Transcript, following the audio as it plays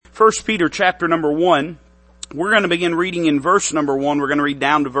1 Peter chapter number 1. We're going to begin reading in verse number 1. We're going to read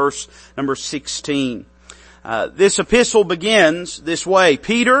down to verse number 16. This epistle begins this way.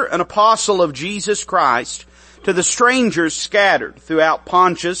 Peter, an apostle of Jesus Christ, to the strangers scattered throughout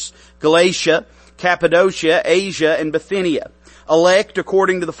Pontus, Galatia, Cappadocia, Asia, and Bithynia, elect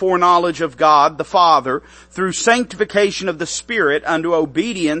according to the foreknowledge of God the Father, through sanctification of the Spirit unto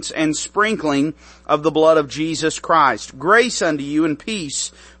obedience and sprinkling of the blood of Jesus Christ. Grace unto you and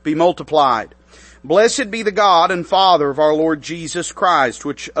peace be multiplied. Blessed be the God and Father of our Lord Jesus Christ,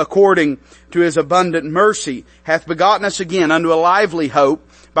 which according to His abundant mercy hath begotten us again unto a lively hope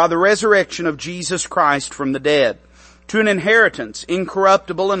by the resurrection of Jesus Christ from the dead, to an inheritance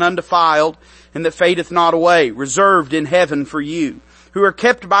incorruptible and undefiled, and that fadeth not away, reserved in heaven for you, who are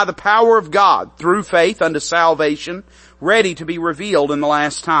kept by the power of God through faith unto salvation, ready to be revealed in the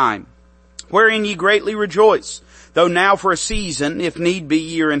last time, wherein ye greatly rejoice, though now for a season, if need be,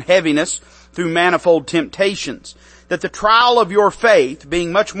 ye are in heaviness, through manifold temptations, that the trial of your faith,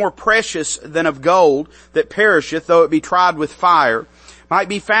 being much more precious than of gold that perisheth, though it be tried with fire, might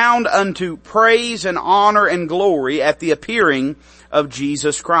be found unto praise and honor and glory at the appearing of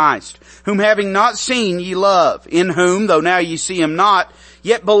Jesus Christ, whom having not seen ye love, in whom, though now ye see Him not,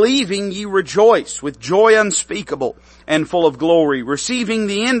 yet believing ye rejoice with joy unspeakable and full of glory, receiving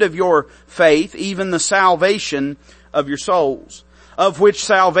the end of your faith, even the salvation of your souls, of which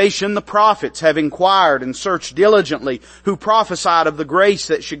salvation the prophets have inquired and searched diligently, who prophesied of the grace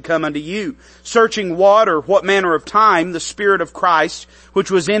that should come unto you, searching what manner of time the Spirit of Christ, which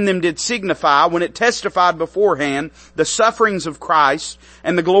was in them, did signify, when it testified beforehand the sufferings of Christ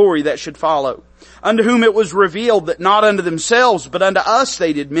and the glory that should follow. Unto whom it was revealed that not unto themselves, but unto us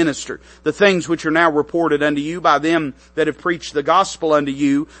they did minister, the things which are now reported unto you by them that have preached the gospel unto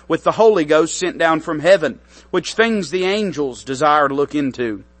you, with the Holy Ghost sent down from heaven, which things the angels desire to look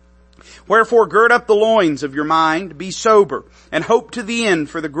into. Wherefore gird up the loins of your mind, be sober, and hope to the end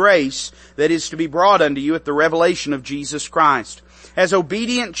for the grace that is to be brought unto you at the revelation of Jesus Christ. As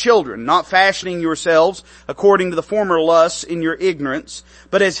obedient children, not fashioning yourselves according to the former lusts in your ignorance,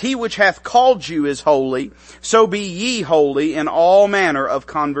 but as He which hath called you is holy, so be ye holy in all manner of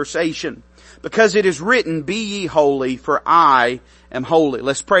conversation. Because it is written, be ye holy, for I am holy.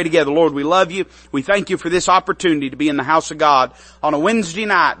 Let's pray together. Lord, we love you. We thank you for this opportunity to be in the house of God on a Wednesday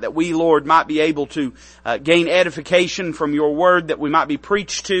night, that we, Lord, might be able to gain edification from your word, that we might be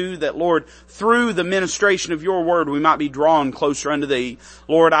preached to, that, Lord, through the ministration of your word, we might be drawn closer unto thee.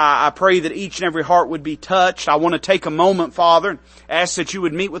 Lord, I pray that each and every heart would be touched. I want to take a moment, Father, and ask that you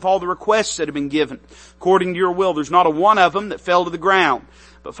would meet with all the requests that have been given. According to your will, there's not a one of them that fell to the ground.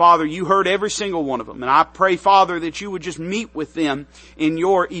 But Father, you heard every single one of them. And I pray, Father, that you would just meet with them in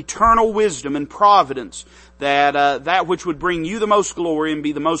your eternal wisdom and providence, that that which would bring you the most glory and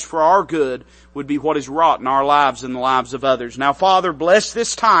be the most for our good would be what is wrought in our lives and the lives of others. Now, Father, bless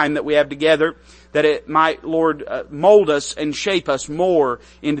this time that we have together, that it might, Lord, mold us and shape us more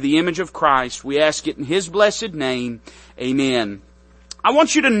into the image of Christ. We ask it in His blessed name. Amen. I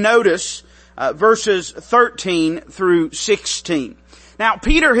want you to notice verses 13 through 16. Now,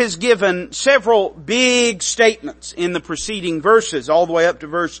 Peter has given several big statements in the preceding verses, all the way up to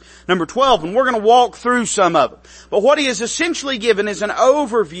verse number 12, and we're going to walk through some of them. But what he has essentially given is an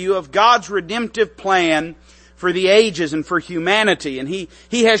overview of God's redemptive plan for the ages and for humanity. And he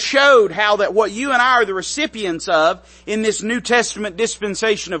has showed how that what you and I are the recipients of in this New Testament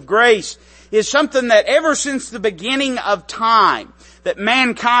dispensation of grace is something that ever since the beginning of time, that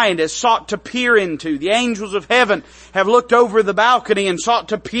mankind has sought to peer into. The angels of heaven have looked over the balcony and sought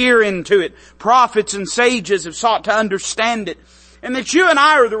to peer into it. Prophets and sages have sought to understand it. And that you and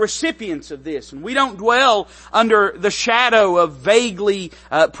I are the recipients of this. And we don't dwell under the shadow of vaguely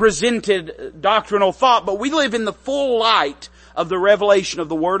presented doctrinal thought, but we live in the full light of the revelation of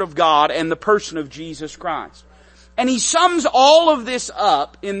the Word of God and the person of Jesus Christ. And he sums all of this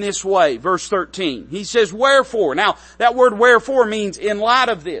up in this way, verse 13. He says, wherefore. Now, that word wherefore means in light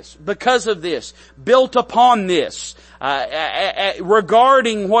of this, because of this, built upon this,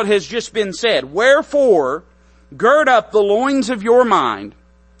 regarding what has just been said. Wherefore, gird up the loins of your mind,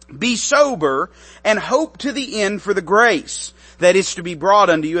 be sober, and hope to the end for the grace that is to be brought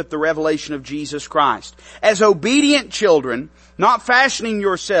unto you at the revelation of Jesus Christ. As obedient children, not fashioning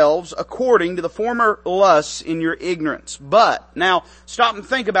yourselves according to the former lusts in your ignorance. But, now, stop and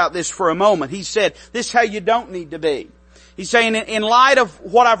think about this for a moment. He said, this is how you don't need to be. He's saying, in light of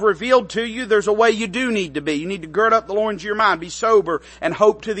what I've revealed to you, there's a way you do need to be. You need to gird up the loins of your mind, be sober, and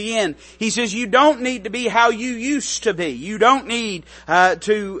hope to the end. He says you don't need to be how you used to be. You don't need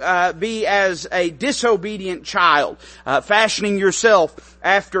to be as a disobedient child, fashioning yourself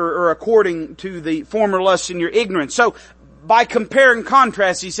after or according to the former lusts in your ignorance. So, by compare and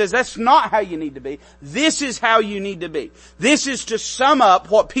contrast, he says that's not how you need to be. This is how you need to be. This is to sum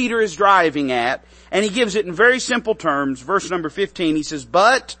up what Peter is driving at, and he gives it in very simple terms. Verse number 15, he says,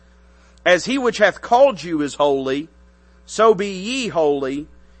 "But as he which hath called you is holy, so be ye holy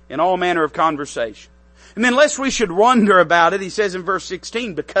in all manner of conversation." And then lest we should wonder about it, he says in verse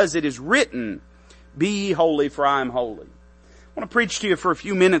 16, "Because it is written, be ye holy, for I am holy." I want to preach to you for a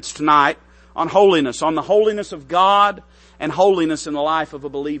few minutes tonight on holiness, on the holiness of God, and holiness in the life of a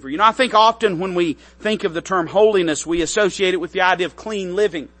believer. You know, I think often when we think of the term holiness, we associate it with the idea of clean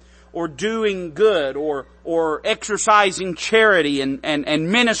living, or doing good, or exercising charity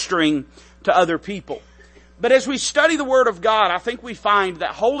and ministering to other people. But as we study the Word of God, I think we find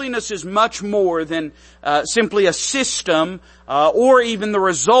that holiness is much more than simply a system or even the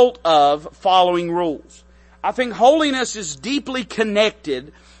result of following rules. I think holiness is deeply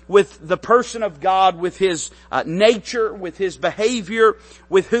connected with the person of God, with His nature, with His behavior,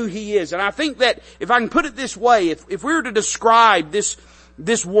 with who He is. And I think that, if I can put it this way, if we were to describe this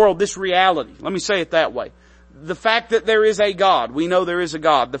world, this reality, let me say it that way. The fact that there is a God, we know there is a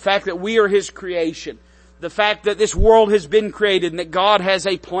God. The fact that we are His creation. The fact that this world has been created and that God has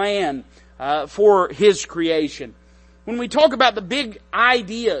a plan for His creation. When we talk about the big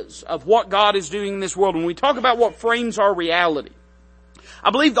ideas of what God is doing in this world, when we talk about what frames our reality, I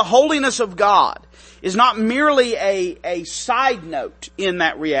believe the holiness of God is not merely a side note in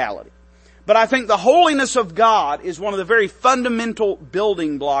that reality. But I think the holiness of God is one of the very fundamental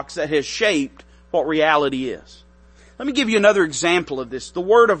building blocks that has shaped what reality is. Let me give you another example of this. The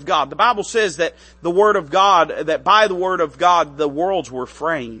Word of God. The Bible says that the Word of God, that by the Word of God the worlds were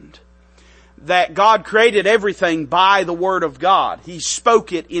framed. That God created everything by the Word of God. He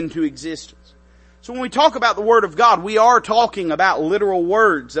spoke it into existence. So when we talk about the Word of God, we are talking about literal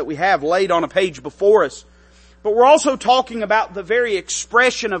words that we have laid on a page before us. But we're also talking about the very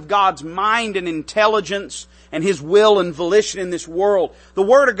expression of God's mind and intelligence and His will and volition in this world. The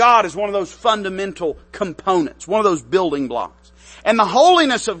Word of God is one of those fundamental components, one of those building blocks. And the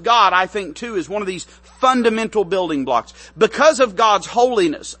holiness of God, I think too, is one of these fundamental building blocks. Because of God's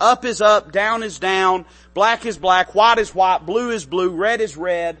holiness, up is up, down is down, black is black, white is white, blue is blue, red is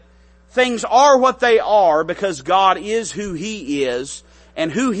red. Things are what they are because God is who He is, and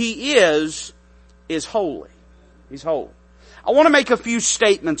who He is holy. He's holy. I want to make a few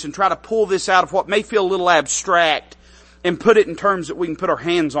statements and try to pull this out of what may feel a little abstract and put it in terms that we can put our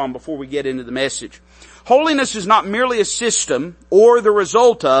hands on before we get into the message. Holiness is not merely a system or the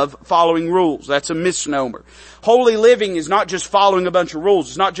result of following rules. That's a misnomer. Holy living is not just following a bunch of rules.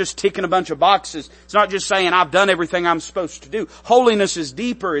 It's not just ticking a bunch of boxes. It's not just saying, I've done everything I'm supposed to do. Holiness is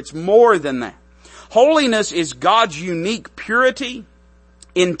deeper. It's more than that. Holiness is God's unique purity,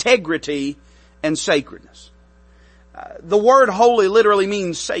 integrity, and sacredness. The word holy literally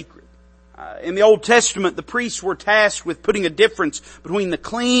means sacred. In the Old Testament, the priests were tasked with putting a difference between the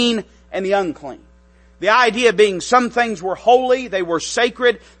clean and the unclean. The idea being some things were holy, they were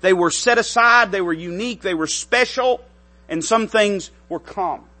sacred, they were set aside, they were unique, they were special, and some things were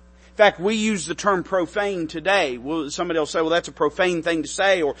common. In fact, we use the term profane today. Somebody will say, well, that's a profane thing to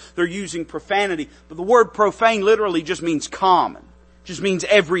say, or they're using profanity. But the word profane literally just means common. It just means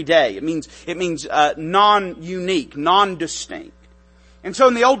everyday. It means non-unique, non-distinct. And so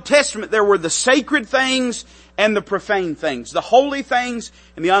in the Old Testament, there were the sacred things and the profane things, the holy things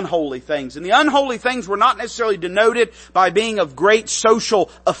and the unholy things. And the unholy things were not necessarily denoted by being of great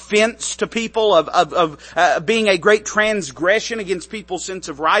social offense to people, of being a great transgression against people's sense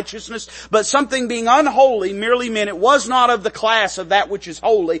of righteousness. But something being unholy merely meant it was not of the class of that which is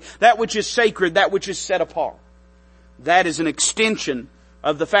holy, that which is sacred, that which is set apart. That is an extension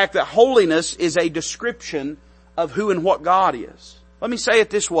of the fact that holiness is a description of who and what God is. Let me say it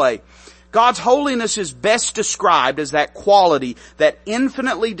this way. God's holiness is best described as that quality that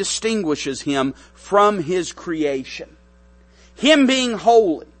infinitely distinguishes Him from His creation. Him being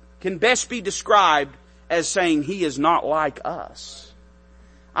holy can best be described as saying He is not like us.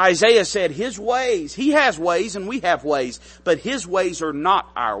 Isaiah said His ways, He has ways and we have ways, but His ways are not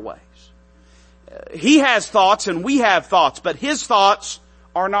our ways. He has thoughts and we have thoughts, but His thoughts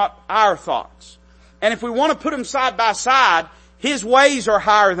are not our thoughts. And if we want to put them side by side, His ways are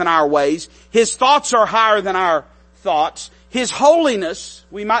higher than our ways. His thoughts are higher than our thoughts. His holiness,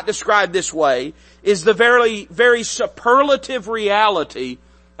 we might describe this way, is the very, very superlative reality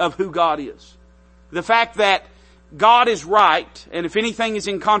of who God is. The fact that God is right, and if anything is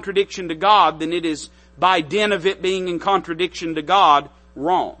in contradiction to God, then it is by dint of it being in contradiction to God,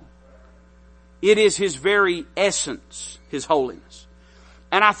 wrong. It is His very essence, His holiness.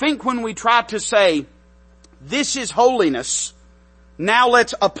 And I think when we try to say, this is holiness, now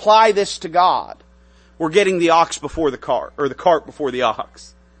let's apply this to God, we're getting the ox before the cart, or the cart before the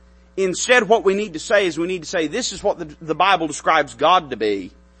ox. Instead, what we need to say is we need to say, this is what the Bible describes God to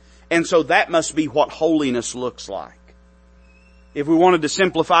be, and so that must be what holiness looks like. If we wanted to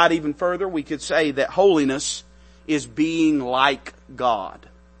simplify it even further, we could say that holiness is being like God,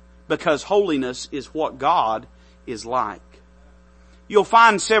 because holiness is what God is like. You'll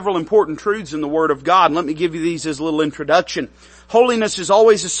find several important truths in the Word of God, and let me give you these as a little introduction. Holiness is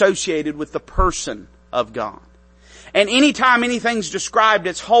always associated with the person of God. And anytime anything's described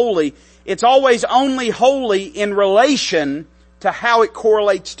as holy, it's always only holy in relation to how it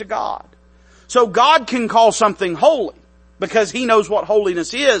correlates to God. So God can call something holy because He knows what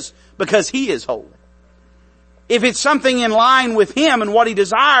holiness is, because He is holy. If it's something in line with Him and what He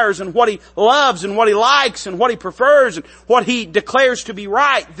desires and what He loves and what He likes and what He prefers and what He declares to be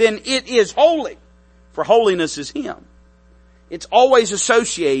right, then it is holy. For holiness is Him. It's always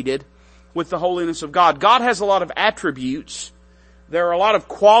associated with the holiness of God. God has a lot of attributes. There are a lot of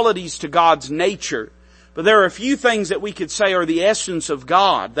qualities to God's nature. But there are a few things that we could say are the essence of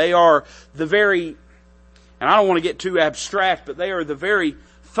God. They are the very, and I don't want to get too abstract, but they are the very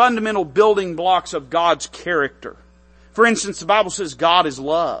fundamental building blocks of God's character. For instance, the Bible says God is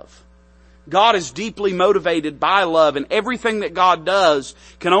love. God is deeply motivated by love, and everything that God does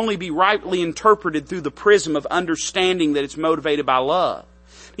can only be rightly interpreted through the prism of understanding that it's motivated by love.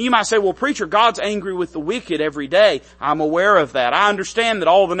 You might say, well, preacher, God's angry with the wicked every day. I'm aware of that. I understand that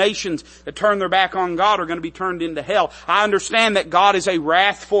all the nations that turn their back on God are going to be turned into hell. I understand that God is a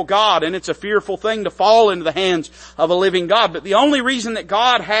wrathful God, and it's a fearful thing to fall into the hands of a living God. But the only reason that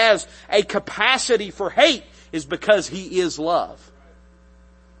God has a capacity for hate is because He is love.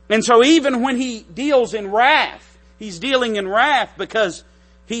 And so even when He deals in wrath, He's dealing in wrath because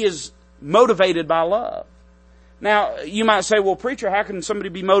He is motivated by love. Now, you might say, well, preacher, how can somebody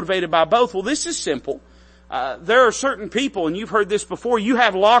be motivated by both? Well, this is simple. There are certain people, and you've heard this before, you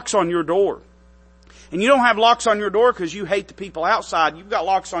have locks on your door. And you don't have locks on your door because you hate the people outside. You've got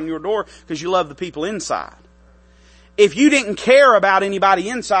locks on your door because you love the people inside. If you didn't care about anybody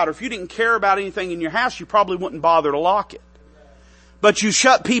inside, or if you didn't care about anything in your house, you probably wouldn't bother to lock it. But you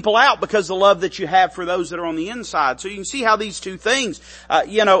shut people out because of the love that you have for those that are on the inside. So you can see how these two things,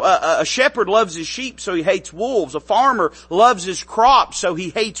 a shepherd loves his sheep, so he hates wolves. A farmer loves his crops, so he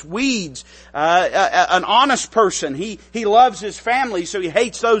hates weeds. An honest person, he loves his family, so he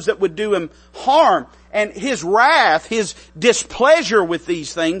hates those that would do him harm. And his wrath, his displeasure with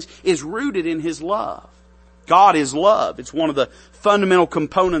these things is rooted in his love. God is love. It's one of the fundamental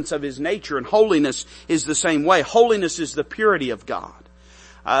components of His nature, and holiness is the same way. Holiness is the purity of God.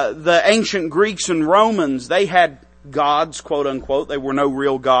 The ancient Greeks and Romans, they had gods, quote unquote. They were no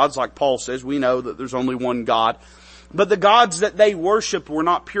real gods, like Paul says. We know that there's only one God. But the gods that they worshipped were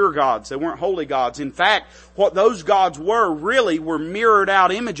not pure gods. They weren't holy gods. In fact, what those gods were really were mirrored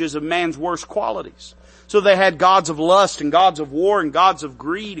out images of man's worst qualities. So they had gods of lust and gods of war and gods of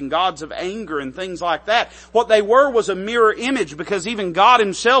greed and gods of anger and things like that. What they were was a mirror image, because even God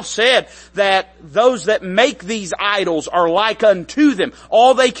Himself said that those that make these idols are like unto them.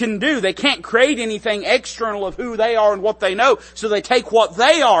 All they can do, they can't create anything external of who they are and what they know. So they take what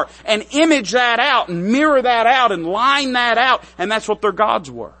they are and image that out and mirror that out and line that out, and that's what their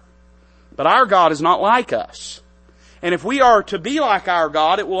gods were. But our God is not like us. And if we are to be like our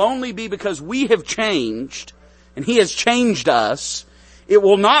God, it will only be because we have changed, and He has changed us. It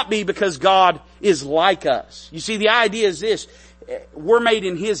will not be because God is like us. You see, the idea is this: we're made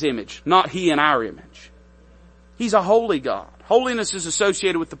in His image, not He in our image. He's a holy God. Holiness is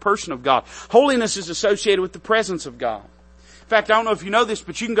associated with the person of God. Holiness is associated with the presence of God. In fact, I don't know if you know this,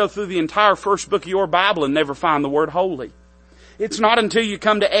 but you can go through the entire first book of your Bible and never find the word holy. It's not until you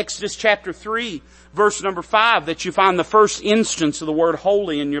come to Exodus chapter 3, verse number 5, that you find the first instance of the word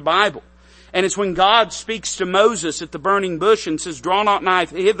holy in your Bible. And it's when God speaks to Moses at the burning bush and says, "Draw not nigh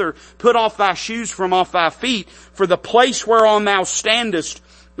hither, put off thy shoes from off thy feet, for the place whereon thou standest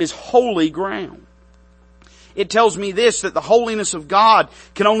is holy ground." It tells me this, that the holiness of God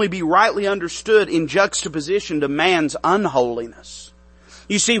can only be rightly understood in juxtaposition to man's unholiness.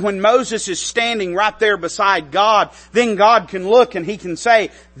 You see, when Moses is standing right there beside God, then God can look and He can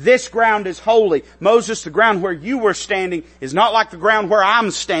say, this ground is holy. Moses, the ground where you were standing is not like the ground where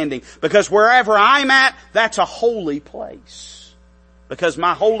I'm standing, because wherever I'm at, that's a holy place. Because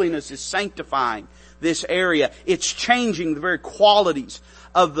my holiness is sanctifying this area. It's changing the very qualities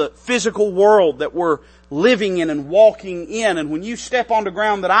of the physical world that we're living in and walking in. And when you step onto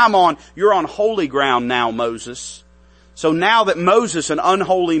ground that I'm on, you're on holy ground now, Moses. So now that Moses, an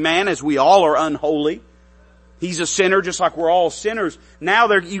unholy man, as we all are unholy, he's a sinner just like we're all sinners,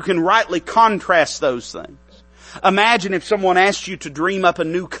 now you can rightly contrast those things. Imagine if someone asked you to dream up a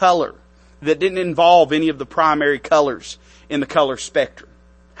new color that didn't involve any of the primary colors in the color spectrum.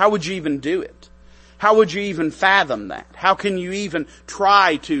 How would you even do it? How would you even fathom that? How can you even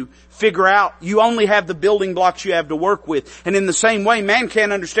try to figure out? You only have the building blocks you have to work with. And in the same way, man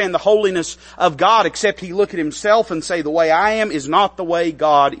can't understand the holiness of God except he look at himself and say, the way I am is not the way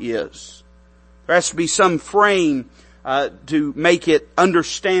God is. There has to be some frame to make it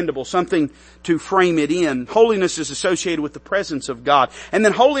understandable, something to frame it in. Holiness is associated with the presence of God. And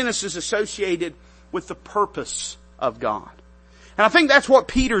then holiness is associated with the purpose of God. And I think that's what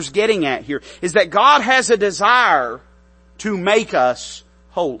Peter's getting at here, is that God has a desire to make us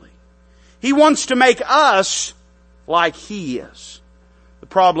holy. He wants to make us like He is. The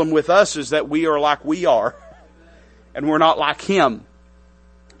problem with us is that we are like we are, and we're not like Him.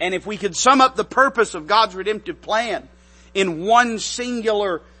 And if we could sum up the purpose of God's redemptive plan in one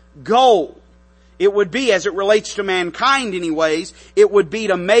singular goal, it would be, as it relates to mankind anyways, it would be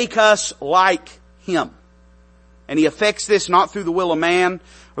to make us like Him. And He affects this not through the will of man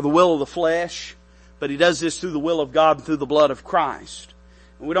or the will of the flesh, but He does this through the will of God and through the blood of Christ.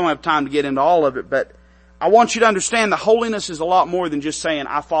 And we don't have time to get into all of it, but I want you to understand that holiness is a lot more than just saying,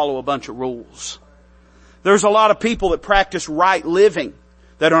 I follow a bunch of rules. There's a lot of people that practice right living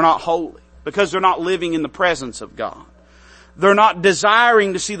that are not holy because they're not living in the presence of God. They're not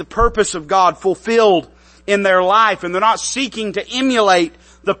desiring to see the purpose of God fulfilled in their life, and they're not seeking to emulate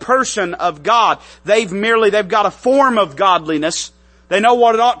the person of God. They've got a form of godliness. They know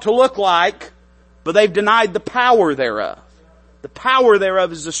what it ought to look like, but they've denied the power thereof. The power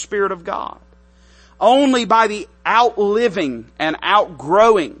thereof is the Spirit of God. Only by the outliving and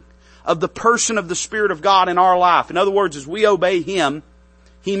outgrowing of the person of the Spirit of God in our life. In other words, as we obey Him,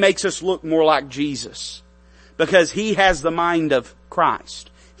 He makes us look more like Jesus. Because He has the mind of Christ.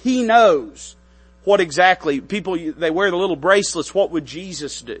 He knows what exactly, people, they wear the little bracelets, what would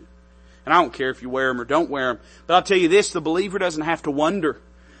Jesus do? And I don't care if you wear them or don't wear them, but I'll tell you this, the believer doesn't have to wonder,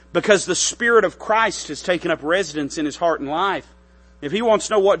 because the Spirit of Christ has taken up residence in his heart and life. If he wants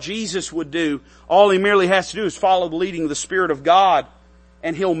to know what Jesus would do, all he merely has to do is follow the leading of the Spirit of God,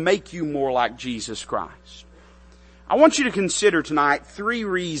 and He'll make you more like Jesus Christ. I want you to consider tonight 3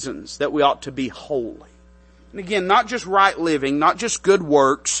 reasons that we ought to be holy. And again, not just right living, not just good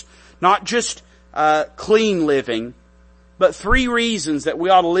works, not just clean living, but 3 reasons that we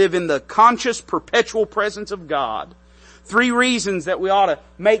ought to live in the conscious, perpetual presence of God. 3 reasons that we ought to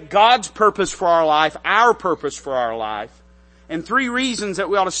make God's purpose for our life our purpose for our life. And 3 reasons that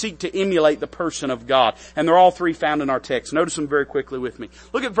we ought to seek to emulate the person of God. And they're all 3 found in our text. Notice them very quickly with me.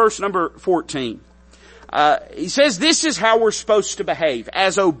 Look at verse number 14. He says, this is how we're supposed to behave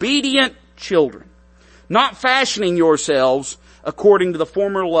as obedient children, not fashioning yourselves according to the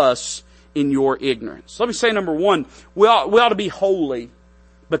former lusts in your ignorance. Let me say number 1, we ought to be holy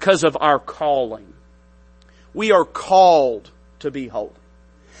because of our calling. We are called to be holy.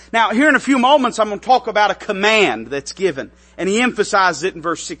 Now, here in a few moments, I'm going to talk about a command that's given, and he emphasizes it in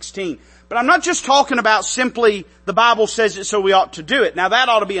verse 16. But I'm not just talking about simply the Bible says it, so we ought to do it. Now, that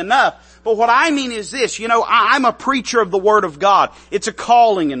ought to be enough. But what I mean is this, I'm a preacher of the Word of God. It's a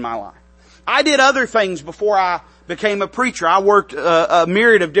calling in my life. I did other things before I became a preacher. I worked a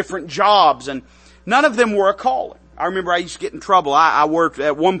myriad of different jobs, and none of them were a calling. I remember I used to get in trouble. I worked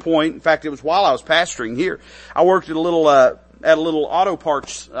at one point, in fact it was while I was pastoring here, I worked at a little auto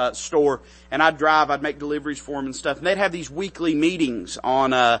parts store, and I'd make deliveries for them and stuff, and they'd have these weekly meetings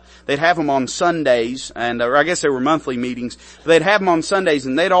they'd have them on Sundays, and or I guess they were monthly meetings. They'd have them on Sundays,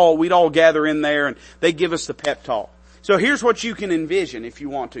 and we'd all gather in there, and they'd give us the pep talk. So here's what you can envision if you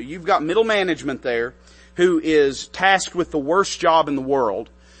want to. You've got middle management there who is tasked with the worst job in the world,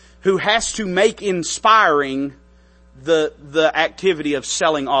 who has to make inspiring the activity of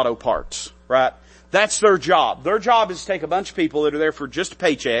selling auto parts, right? That's their job. Their job is to take a bunch of people that are there for just a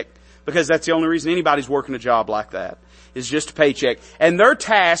paycheck, because that's the only reason anybody's working a job like that, is just a paycheck. And they're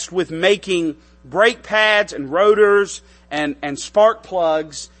tasked with making brake pads and rotors and spark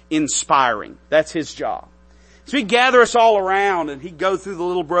plugs inspiring. That's his job. So he'd gather us all around and he'd go through the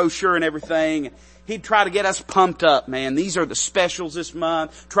little brochure and everything. He'd try to get us pumped up, man. These are the specials this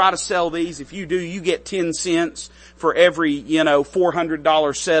month. Try to sell these. If you do, you get 10 cents for every,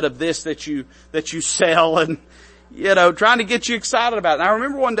 $400 set of this that you sell, and, trying to get you excited about it. And I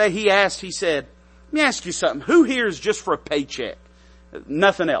remember one day he said, let me ask you something. Who here is just for a paycheck?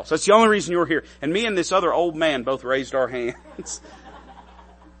 Nothing else. That's the only reason you're here. And me and this other old man both raised our hands.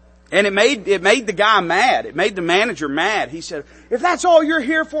 And it made the guy mad. It made the manager mad. He said, if that's all you're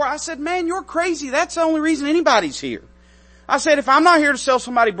here for, I said, man, you're crazy. That's the only reason anybody's here. I said, if I'm not here to sell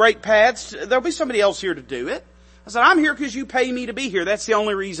somebody brake pads, there'll be somebody else here to do it. I said, I'm here because you pay me to be here. That's the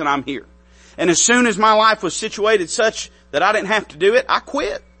only reason I'm here. And as soon as my life was situated such that I didn't have to do it, I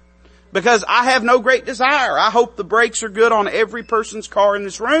quit. Because I have no great desire. I hope the brakes are good on every person's car in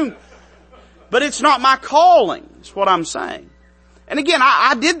this room. But it's not my calling, is what I'm saying. And again,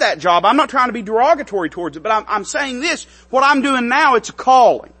 I did that job. I'm not trying to be derogatory towards it, but I'm saying this. What I'm doing now, it's a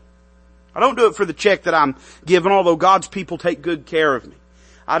calling. I don't do it for the check that I'm given, although God's people take good care of me.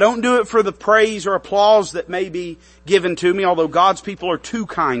 I don't do it for the praise or applause that may be given to me, although God's people are too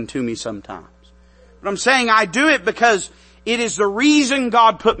kind to me sometimes. But I'm saying I do it because it is the reason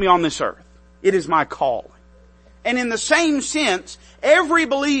God put me on this earth. It is my calling. And in the same sense, every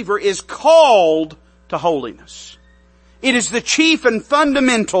believer is called to holiness. It is the chief and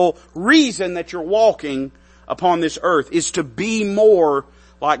fundamental reason that you're walking upon this earth, is to be more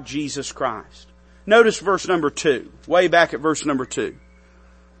like Jesus Christ. Notice verse number 2, way back at verse number 2.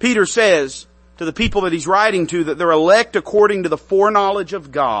 Peter says to the people that he's writing to that they're elect according to the foreknowledge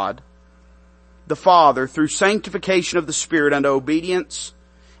of God, the Father, through sanctification of the Spirit unto obedience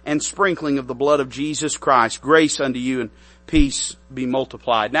and sprinkling of the blood of Jesus Christ. Grace unto you and peace be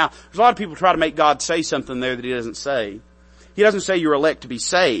multiplied. Now, there's a lot of people try to make God say something there that he doesn't say. He doesn't say you're elect to be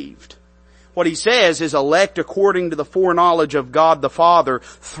saved. What he says is elect according to the foreknowledge of God the Father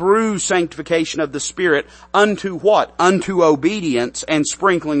through sanctification of the Spirit unto what? Unto obedience and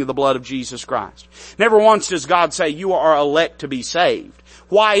sprinkling of the blood of Jesus Christ. Never once does God say you are elect to be saved.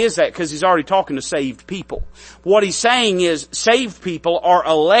 Why is that? Because he's already talking to saved people. What he's saying is saved people are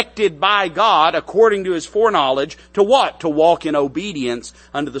elected by God according to his foreknowledge to what? To walk in obedience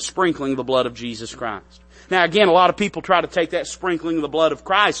unto the sprinkling of the blood of Jesus Christ. Now again, a lot of people try to take that sprinkling of the blood of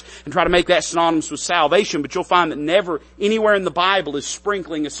Christ and try to make that synonymous with salvation, but you'll find that never anywhere in the Bible is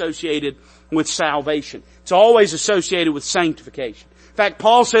sprinkling associated with salvation. It's always associated with sanctification. In fact,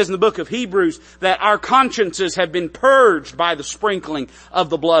 Paul says in the book of Hebrews that our consciences have been purged by the sprinkling of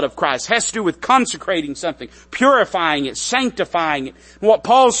the blood of Christ. It has to do with consecrating something, purifying it, sanctifying it. And what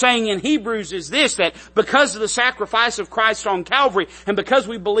Paul's saying in Hebrews is this, that because of the sacrifice of Christ on Calvary and because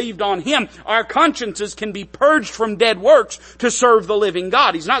we believed on him, our consciences can be purged from dead works to serve the living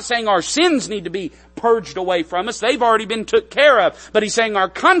God. He's not saying our sins need to be purged away from us. They've already been took care of. But he's saying our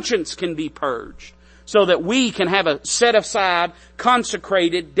conscience can be purged, so that we can have a set aside,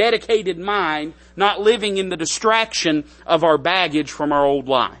 consecrated, dedicated mind, not living in the distraction of our baggage from our old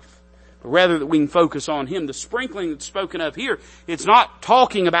life. But rather that we can focus on him. The sprinkling that's spoken of here, it's not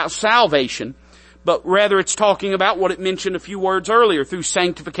talking about salvation, but rather it's talking about what it mentioned a few words earlier, through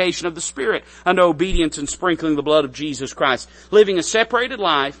sanctification of the Spirit, unto obedience and sprinkling the blood of Jesus Christ. Living a separated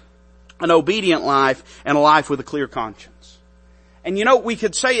life, an obedient life, and a life with a clear conscience. And we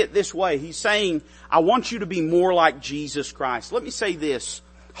could say it this way. He's saying, I want you to be more like Jesus Christ. Let me say this.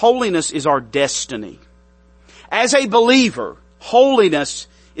 Holiness is our destiny. As a believer, holiness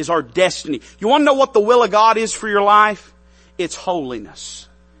is our destiny. You want to know what the will of God is for your life? It's holiness.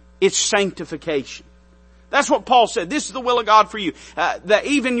 It's sanctification. That's what Paul said. This is the will of God for you. That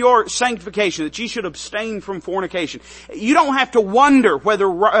even your sanctification, that you should abstain from fornication. You don't have to wonder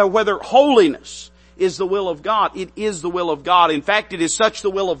whether holiness is the will of God. It is the will of God. In fact, it is such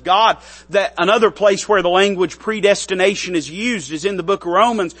the will of God that another place where the language predestination is used is in the book of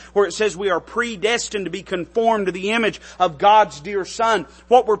Romans, where it says we are predestined to be conformed to the image of God's dear Son.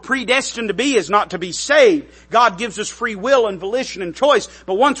 What we're predestined to be is not to be saved. God gives us free will and volition and choice.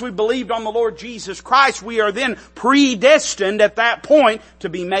 But once we've believed on the Lord Jesus Christ, we are then predestined at that point to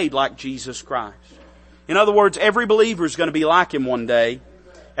be made like Jesus Christ. In other words, every believer is going to be like him one day.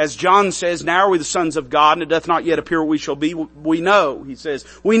 As John says, now are we the sons of God, and it doth not yet appear what we shall be. We know, he says,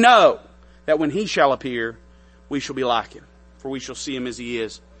 we know that when he shall appear, we shall be like him, for we shall see him as he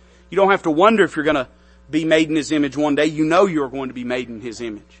is. You don't have to wonder if you're going to be made in his image one day. You know you're going to be made in his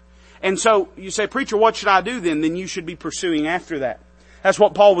image. And so you say, preacher, what should I do then? Then you should be pursuing after that. That's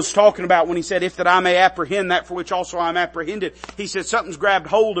what Paul was talking about when he said, if that I may apprehend that for which also I am apprehended. He said, something's grabbed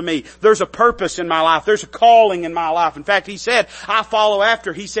hold of me. There's a purpose in my life. There's a calling in my life. In fact, he said, I follow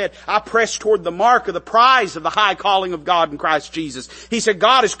after. He said, I press toward the mark of the prize of the high calling of God in Christ Jesus. He said,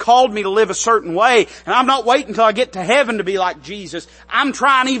 God has called me to live a certain way, and I'm not waiting until I get to heaven to be like Jesus. I'm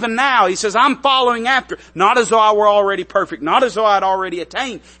trying even now. He says, I'm following after. Not as though I were already perfect. Not as though I'd already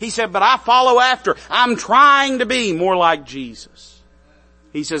attained. He said, but I follow after. I'm trying to be more like Jesus.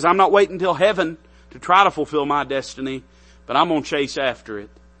 He says, I'm not waiting until heaven to try to fulfill my destiny, but I'm going to chase after it.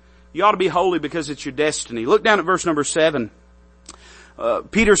 You ought to be holy because it's your destiny. Look down at verse number 7.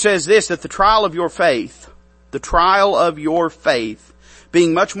 Peter says this, that the trial of your faith,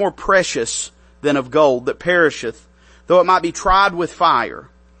 being much more precious than of gold that perisheth, though it might be tried with fire,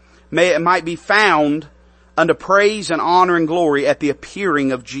 it might be found unto praise and honor and glory at the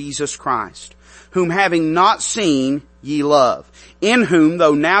appearing of Jesus Christ, whom having not seen ye love, in whom,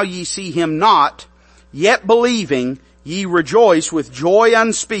 though now ye see him not, yet believing, ye rejoice with joy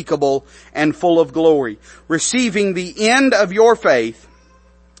unspeakable and full of glory, receiving the end of your faith,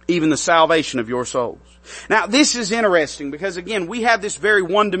 even the salvation of your souls. Now, this is interesting because, again, we have this very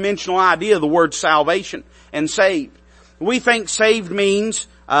one-dimensional idea of the word salvation and saved. We think saved means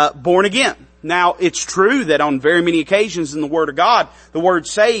born again. Now, it's true that on very many occasions in the Word of God, the word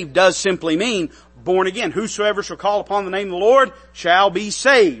saved does simply mean born again. Whosoever shall call upon the name of the Lord shall be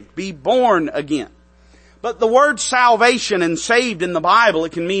saved, be born again. But the word salvation and saved in the Bible,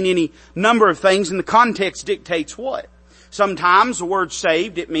 it can mean any number of things, and the context dictates what. Sometimes the word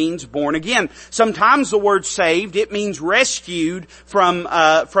saved, it means born again. Sometimes the word saved, it means rescued from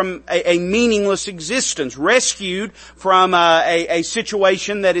a meaningless existence, rescued from a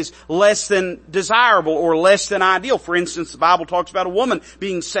situation that is less than desirable or less than ideal. For instance, the Bible talks about a woman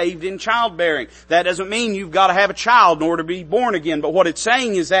being saved in childbearing. That doesn't mean you've got to have a child in order to be born again. But what it's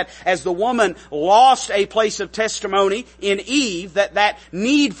saying is that as the woman lost a place of testimony in Eve, that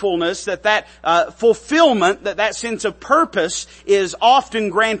needfulness, that fulfillment, that sense of purpose is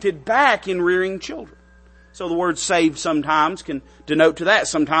often granted back in rearing children. So the word saved sometimes can denote to that.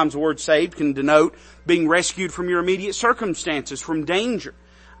 Sometimes the word saved can denote being rescued from your immediate circumstances, from danger.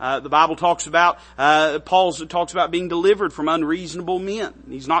 The Bible talks about, Paul talks about being delivered from unreasonable men.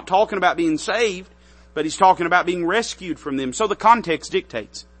 He's not talking about being saved, but he's talking about being rescued from them. So the context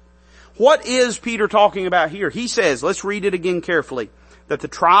dictates. What is Peter talking about here? He says, let's read it again carefully, that the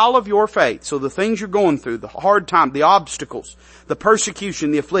trial of your faith, so the things you're going through, the hard time, the obstacles, the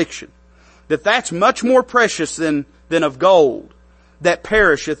persecution, the affliction, that's much more precious than of gold that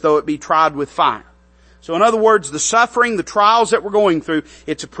perisheth though it be tried with fire. So in other words, the suffering, the trials that we're going through,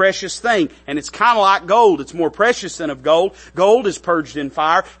 it's a precious thing. And it's kind of like gold. It's more precious than of gold. Gold is purged in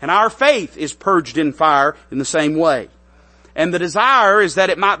fire, and our faith is purged in fire in the same way. And the desire is that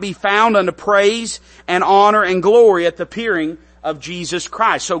it might be found unto praise and honor and glory at the appearing of Jesus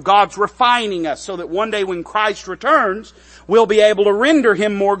Christ. So God's refining us so that one day when Christ returns, we'll be able to render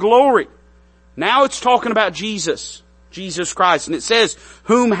Him more glory. Now it's talking about Jesus Christ. And it says,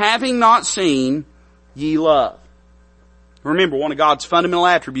 whom having not seen, ye love. Remember, one of God's fundamental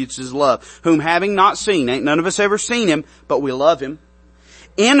attributes is love. Whom having not seen, ain't none of us ever seen Him, but we love Him.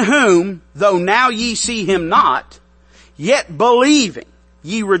 In whom, though now ye see Him not, yet believing,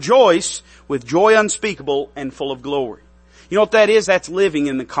 ye rejoice with joy unspeakable and full of glory. You know what that is? That's living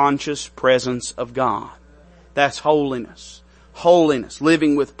in the conscious presence of God. That's holiness. Holiness.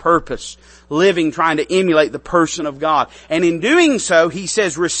 Living with purpose. Living trying to emulate the person of God. And in doing so, he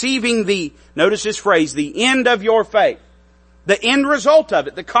says, receiving notice this phrase, the end of your faith. The end result of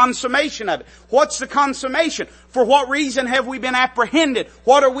it, the consummation of it. What's the consummation? For what reason have we been apprehended?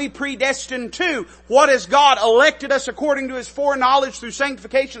 What are we predestined to? What has God elected us according to His foreknowledge through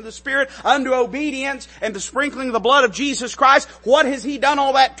sanctification of the Spirit unto obedience and the sprinkling of the blood of Jesus Christ? What has He done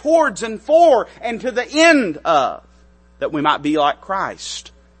all that towards and for and to the end of? That we might be like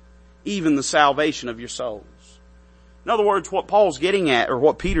Christ. Even the salvation of your souls. In other words, what Paul's getting at, or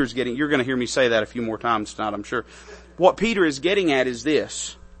what Peter's getting, you're going to hear me say that a few more times tonight, I'm sure. What Peter is getting at is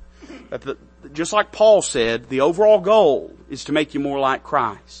this, that just like Paul said, the overall goal is to make you more like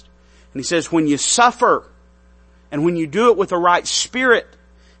Christ. And he says, when you suffer, and when you do it with the right spirit,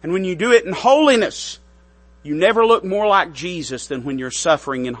 and when you do it in holiness, you never look more like Jesus than when you're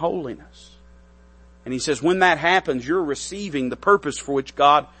suffering in holiness. And he says, when that happens, you're receiving the purpose for which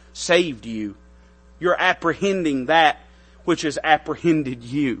God saved you. You're apprehending that which has apprehended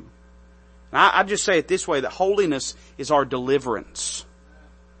you. I just say it this way, that holiness is our deliverance.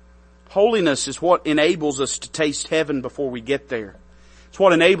 Holiness is what enables us to taste heaven before we get there. It's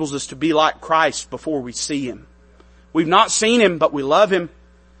what enables us to be like Christ before we see Him. We've not seen Him, but we love Him.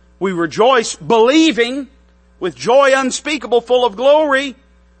 We rejoice, believing, with joy unspeakable, full of glory.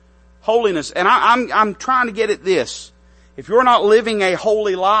 Holiness. And I'm trying to get at this. If you're not living a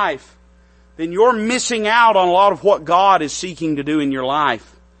holy life, then you're missing out on a lot of what God is seeking to do in your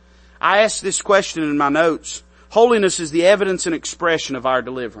life. I asked this question in my notes. Holiness is the evidence and expression of our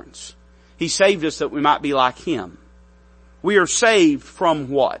deliverance. He saved us that we might be like Him. We are saved from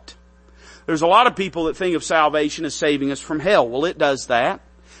what? There's a lot of people that think of salvation as saving us from hell. Well, it does that.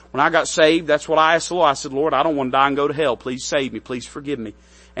 When I got saved, that's what I asked the Lord. I said, Lord, I don't want to die and go to hell. Please save me. Please forgive me.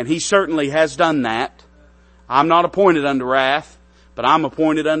 And He certainly has done that. I'm not appointed unto wrath, but I'm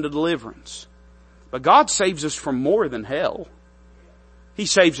appointed unto deliverance. But God saves us from more than hell. He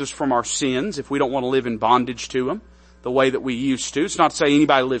saves us from our sins if we don't want to live in bondage to them the way that we used to. It's not to say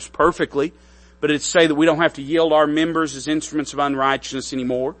anybody lives perfectly, but it's to say that we don't have to yield our members as instruments of unrighteousness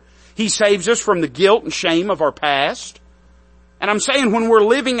anymore. He saves us from the guilt and shame of our past. And I'm saying when we're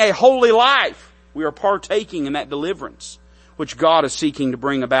living a holy life, we are partaking in that deliverance which God is seeking to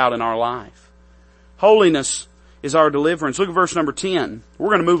bring about in our life. Holiness is our deliverance. Look at verse number 10. We're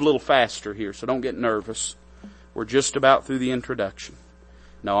going to move a little faster here, so don't get nervous. We're just about through the introduction.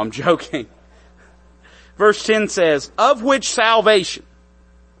 No, I'm joking. Verse 10 says, of which salvation.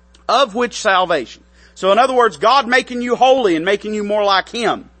 Of which salvation. So in other words, God making you holy and making you more like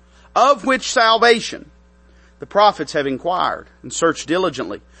Him. Of which salvation the prophets have inquired and searched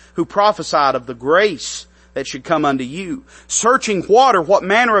diligently, who prophesied of the grace that should come unto you, searching what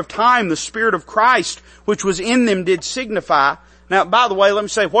manner of time the Spirit of Christ which was in them did signify. Now, by the way, let me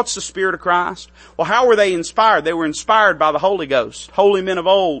say, what's the Spirit of Christ? Well, how were they inspired? They were inspired by the Holy Ghost. Holy men of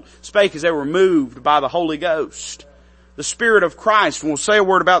old spake as they were moved by the Holy Ghost. The Spirit of Christ, and we'll say a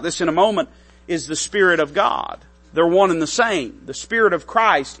word about this in a moment, is the Spirit of God. They're one and the same. The Spirit of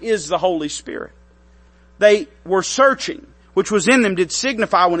Christ is the Holy Spirit. They were searching, which was in them did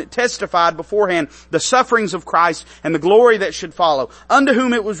signify when it testified beforehand the sufferings of Christ and the glory that should follow, unto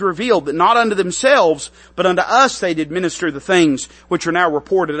whom it was revealed that not unto themselves, but unto us they did minister the things which are now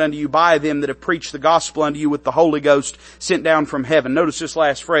reported unto you by them that have preached the gospel unto you with the Holy Ghost sent down from heaven. Notice this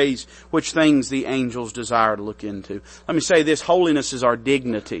last phrase, which things the angels desire to look into. Let me say this, holiness is our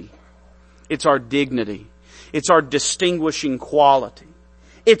dignity. It's our dignity. It's our distinguishing quality.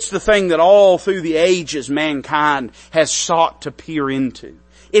 It's the thing that all through the ages mankind has sought to peer into.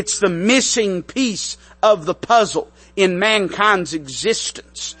 It's the missing piece of the puzzle in mankind's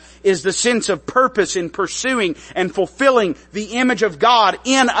existence, is the sense of purpose in pursuing and fulfilling the image of God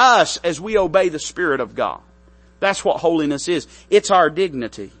in us as we obey the Spirit of God. That's what holiness is. It's our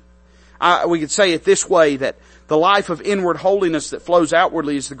dignity. We could say it this way, that the life of inward holiness that flows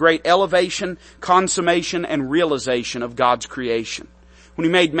outwardly is the great elevation, consummation, and realization of God's creation. When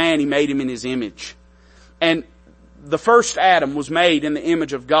He made man, He made him in His image. And the first Adam was made in the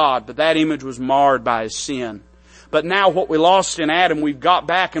image of God, but that image was marred by his sin. But now what we lost in Adam, we've got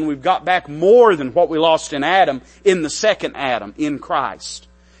back, and we've got back more than what we lost in Adam in the second Adam, in Christ.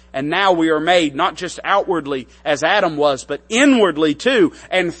 And now we are made not just outwardly as Adam was, but inwardly too.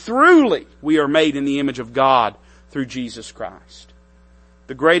 And throughly we are made in the image of God through Jesus Christ.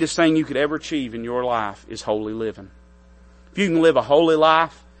 The greatest thing you could ever achieve in your life is holy living. If you can live a holy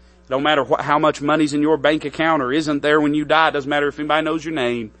life, it don't matter how much money's in your bank account or isn't there when you die. It doesn't matter if anybody knows your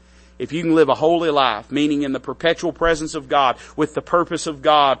name. If you can live a holy life, meaning in the perpetual presence of God, with the purpose of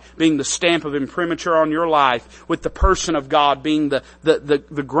God being the stamp of imprimatur on your life, with the person of God being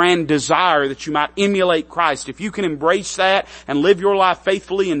the grand desire that you might emulate Christ, if you can embrace that and live your life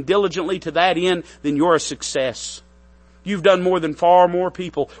faithfully and diligently to that end, then you're a success. You've done more than far more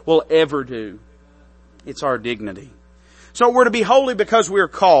people will ever do. It's our dignity. So we're to be holy because we are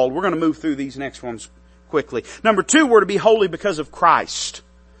called. We're going to move through these next ones quickly. Number 2, we're to be holy because of Christ.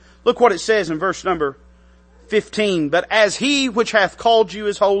 Look what it says in verse number 15. But as He which hath called you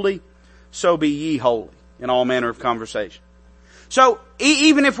is holy, so be ye holy in all manner of conversation. So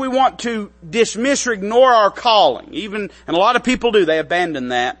even if we want to dismiss or ignore our calling, and a lot of people do, they abandon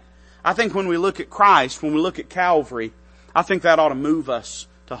that. I think when we look at Christ, when we look at Calvary, I think that ought to move us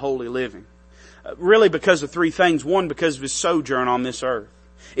to holy living. Really because of 3 things. 1, because of His sojourn on this earth.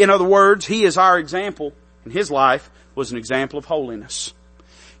 In other words, He is our example, and His life was an example of holiness.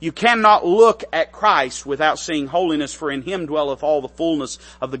 You cannot look at Christ without seeing holiness, for in Him dwelleth all the fullness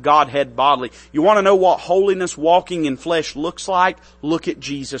of the Godhead bodily. You want to know what holiness walking in flesh looks like? Look at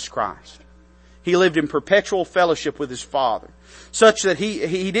Jesus Christ. He lived in perpetual fellowship with His Father, such that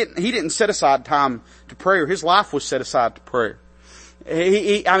he didn't set aside time to prayer. His life was set aside to prayer.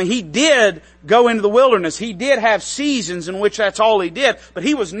 He did go into the wilderness. He did have seasons in which that's all He did, but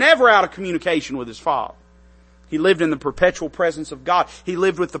He was never out of communication with His Father. He lived in the perpetual presence of God. He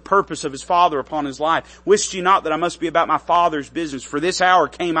lived with the purpose of His Father upon His life. Wist ye not that I must be about my Father's business? For this hour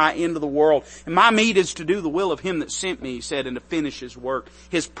came I into the world. And my meat is to do the will of Him that sent me, He said, and to finish His work.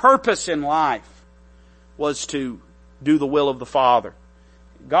 His purpose in life was to do the will of the Father.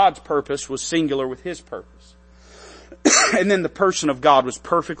 God's purpose was singular with His purpose. And then the person of God was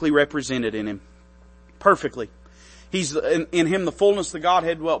perfectly represented in Him. Perfectly. He's in Him the fullness of the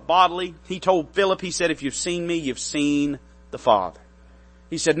Godhead dwelt bodily. He told Philip, He said, if you've seen me, you've seen the Father.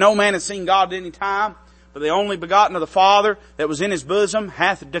 He said, no man has seen God at any time, but the only begotten of the Father that was in His bosom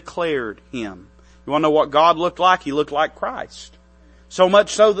hath declared Him. You want to know what God looked like? He looked like Christ. So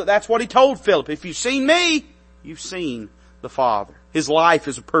much so that that's what He told Philip. If you've seen me, you've seen the Father. His life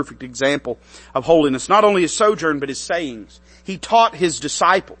is a perfect example of holiness. Not only His sojourn, but His sayings. He taught His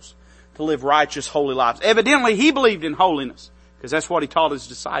disciples to live righteous, holy lives. Evidently, He believed in holiness, because that's what He taught His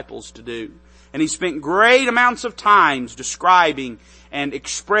disciples to do. And He spent great amounts of times describing and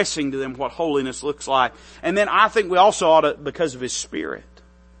expressing to them what holiness looks like. And then I think we also ought to, because of His Spirit.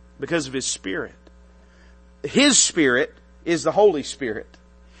 Because of His Spirit. His Spirit is the Holy Spirit.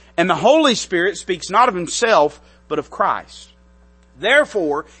 And the Holy Spirit speaks not of Himself, but of Christ.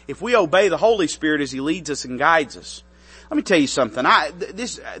 Therefore, if we obey the Holy Spirit as He leads us and guides us, let me tell you something.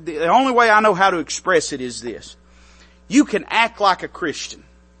 The only way I know how to express it is this. You can act like a Christian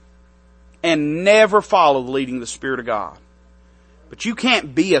and never follow the leading of the Spirit of God. But you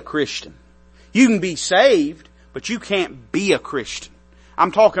can't be a Christian. You can be saved, but you can't be a Christian.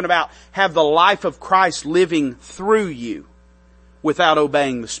 I'm talking about have the life of Christ living through you without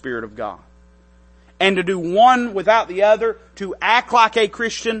obeying the Spirit of God. And to do one without the other, to act like a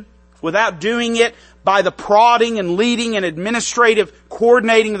Christian without doing it by the prodding and leading and administrative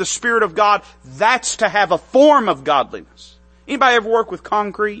coordinating of the Spirit of God, that's to have a form of godliness. Anybody ever work with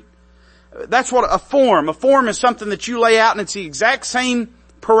concrete? That's what a form is something that you lay out and it's the exact same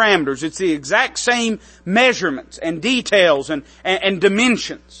parameters. It's the exact same measurements and details and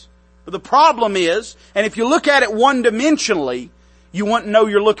dimensions. But the problem is, and if you look at it one-dimensionally, you wouldn't know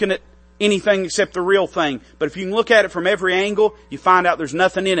you're looking at anything except the real thing. But if you can look at it from every angle, you find out there's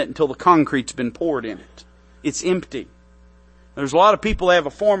nothing in it until the concrete's been poured in it. It's empty. There's a lot of people that have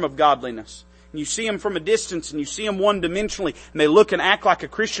a form of godliness. And you see them from a distance and you see them one-dimensionally and they look and act like a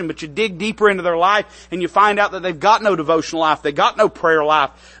Christian, but you dig deeper into their life and you find out that they've got no devotional life, they've got no prayer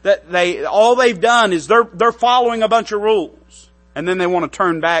life, that all they've done is they're following a bunch of rules. And then they want to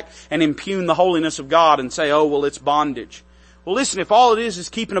turn back and impugn the holiness of God and say, oh, well, it's bondage. Well, listen, if all it is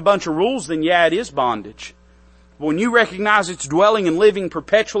keeping a bunch of rules, then yeah, it is bondage. But when you recognize it's dwelling and living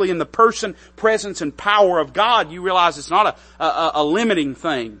perpetually in the person, presence, and power of God, you realize it's not a limiting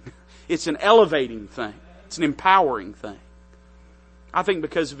thing. It's an elevating thing. It's an empowering thing. I think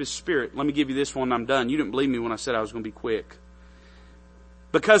because of His Spirit. Let me give you this one and I'm done. You didn't believe me when I said I was going to be quick.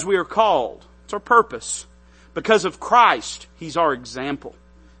 Because we are called. It's our purpose. Because of Christ, He's our example.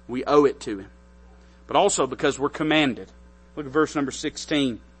 We owe it to Him. But also because we're commanded. Look at verse number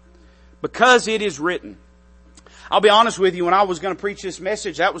 16. Because it is written. I'll be honest with you, when I was going to preach this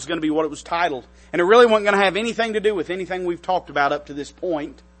message, that was going to be what it was titled. And it really wasn't going to have anything to do with anything we've talked about up to this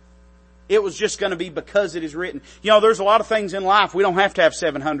point. It was just going to be because it is written. You know, there's a lot of things in life. We don't have to have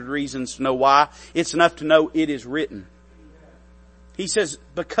 700 reasons to know why. It's enough to know it is written. He says,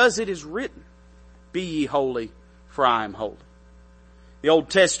 because it is written, be ye holy, for I am holy. The Old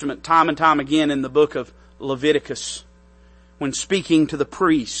Testament, time and time again in the book of Leviticus, when speaking to the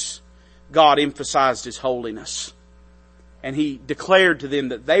priests, God emphasized His holiness. And He declared to them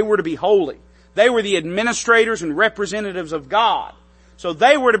that they were to be holy. They were the administrators and representatives of God. So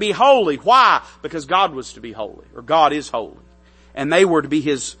they were to be holy. Why? Because God was to be holy, or God is holy. And they were to be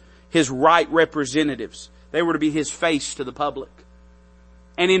His right representatives. They were to be His face to the public.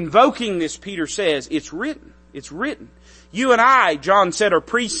 And invoking this, Peter says, it's written. It's written. You and I, John said, are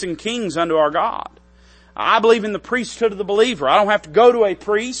priests and kings unto our God. I believe in the priesthood of the believer. I don't have to go to a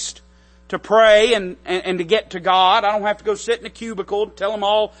priest to pray and to get to God. I don't have to go sit in a cubicle to tell him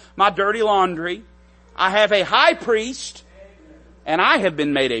all my dirty laundry. I have a high priest, and I have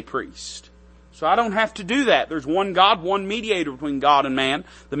been made a priest. So I don't have to do that. There's one God, one mediator between God and man,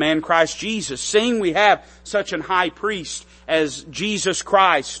 the man Christ Jesus. Seeing we have such an high priest as Jesus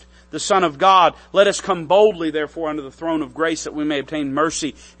Christ, the Son of God, let us come boldly, therefore, unto the throne of grace that we may obtain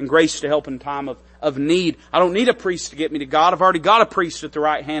mercy and grace to help in time of need. I don't need a priest to get me to God. I've already got a priest at the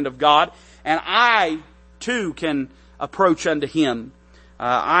right hand of God, and I, too, can approach unto Him.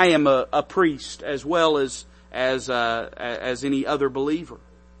 I am a priest as well as any other believer.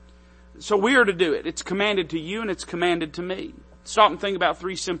 So we are to do it. It's commanded to you and it's commanded to me. Stop and think about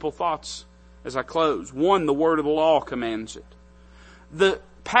three simple thoughts as I close. One, the word of the law commands it. The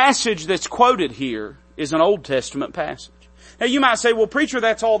passage that's quoted here is an Old Testament passage. Now you might say, well, preacher,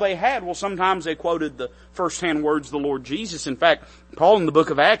 that's all they had. Well, sometimes they quoted the first-hand words of the Lord Jesus. In fact, Paul in the book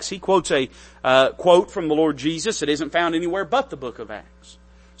of Acts, he quotes a quote from the Lord Jesus that isn't found anywhere but the book of Acts.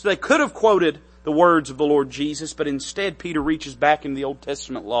 So they could have quoted the words of the Lord Jesus, but instead Peter reaches back into the Old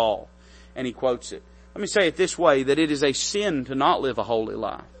Testament law and he quotes it. Let me say it this way, that it is a sin to not live a holy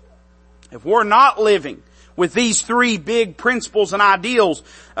life. If we're not living with these three big principles and ideals,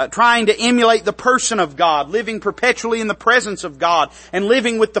 trying to emulate the person of God, living perpetually in the presence of God, and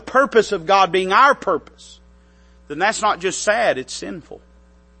living with the purpose of God being our purpose, then that's not just sad, it's sinful.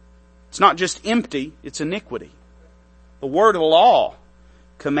 It's not just empty, it's iniquity. The word of the law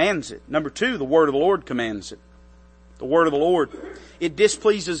commands it. Number two, the word of the Lord commands it. The word of the Lord. It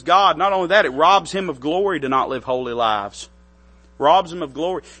displeases God. Not only that, it robs Him of glory to not live holy lives. Robs Him of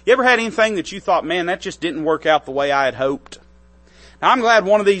glory. You ever had anything that you thought, man, that just didn't work out the way I had hoped? Now I'm glad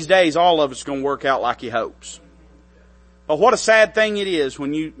one of these days all of it's going to work out like He hopes. But what a sad thing it is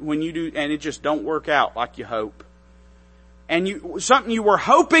when you do, and it just don't work out like you hope. And something you were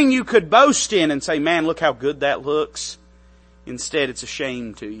hoping you could boast in and say, man, look how good that looks. Instead, it's a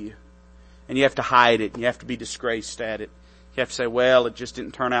shame to you. And you have to hide it. You have to be disgraced at it. You have to say, well, it just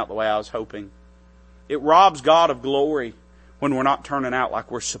didn't turn out the way I was hoping. It robs God of glory when we're not turning out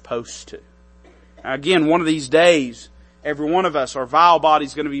like we're supposed to. Now again, one of these days, every one of us, our vile body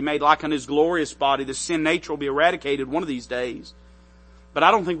is going to be made like unto His glorious body. The sin nature will be eradicated one of these days. But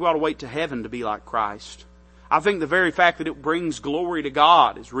I don't think we ought to wait to heaven to be like Christ. I think the very fact that it brings glory to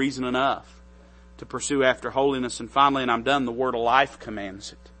God is reason enough to pursue after holiness. And finally, and I'm done, the word of life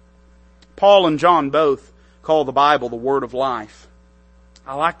commands it. Paul and John both call the Bible the word of life.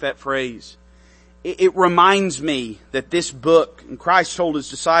 I like that phrase. It reminds me that this book, and Christ told His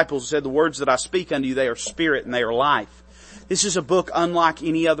disciples, said, the words that I speak unto you, they are spirit and they are life. This is a book unlike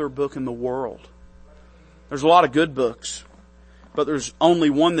any other book in the world. There's a lot of good books, but there's only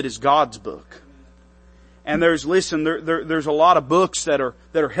one that is God's book. And there's a lot of books that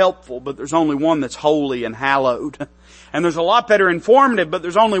are helpful, but there's only one that's holy and hallowed. And there's a lot that are informative, but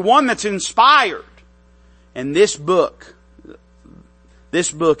there's only one that's inspired. And this book,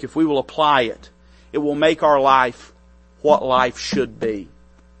 if we will apply it, it will make our life what life should be.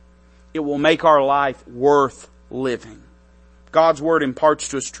 It will make our life worth living. God's Word imparts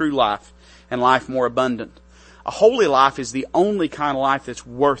to us true life and life more abundant. A holy life is the only kind of life that's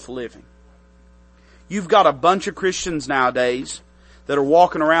worth living. You've got a bunch of Christians nowadays that are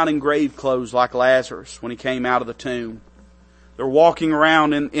walking around in grave clothes like Lazarus when he came out of the tomb. They're walking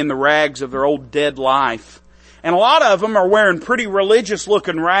around in the rags of their old dead life. And a lot of them are wearing pretty religious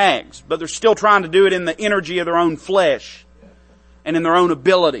looking rags, but they're still trying to do it in the energy of their own flesh and in their own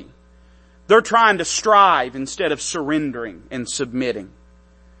ability. They're trying to strive instead of surrendering and submitting.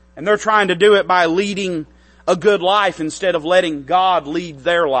 And they're trying to do it by leading a good life instead of letting God lead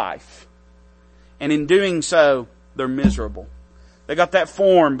their life. And in doing so, they're miserable. They got that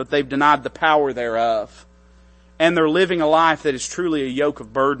form, but they've denied the power thereof. And they're living a life that is truly a yoke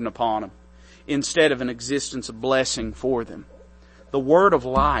of burden upon them, instead of an existence of blessing for them. The word of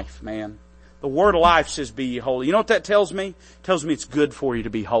life, man. The word of life says, be ye holy. You know what that tells me? It tells me it's good for you to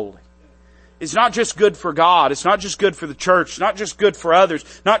be holy. It's not just good for God. It's not just good for the church. It's not just good for others.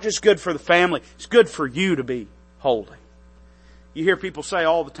 Not just good for the family. It's good for you to be holy. You hear people say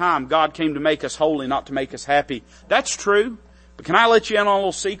all the time, God came to make us holy, not to make us happy. That's true. But can I let you in on a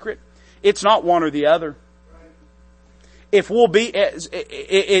little secret? It's not one or the other. If we'll be,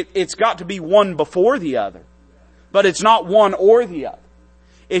 it's got to be one before the other. But it's not one or the other.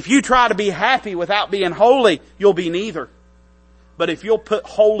 If you try to be happy without being holy, you'll be neither. But if you'll put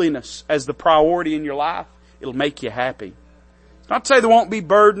holiness as the priority in your life, it'll make you happy. It's not to say there won't be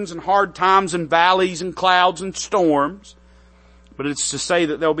burdens and hard times and valleys and clouds and storms. But it's to say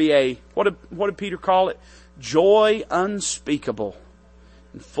that there'll be what did Peter call it? Joy unspeakable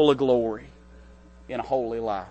and full of glory in a holy life.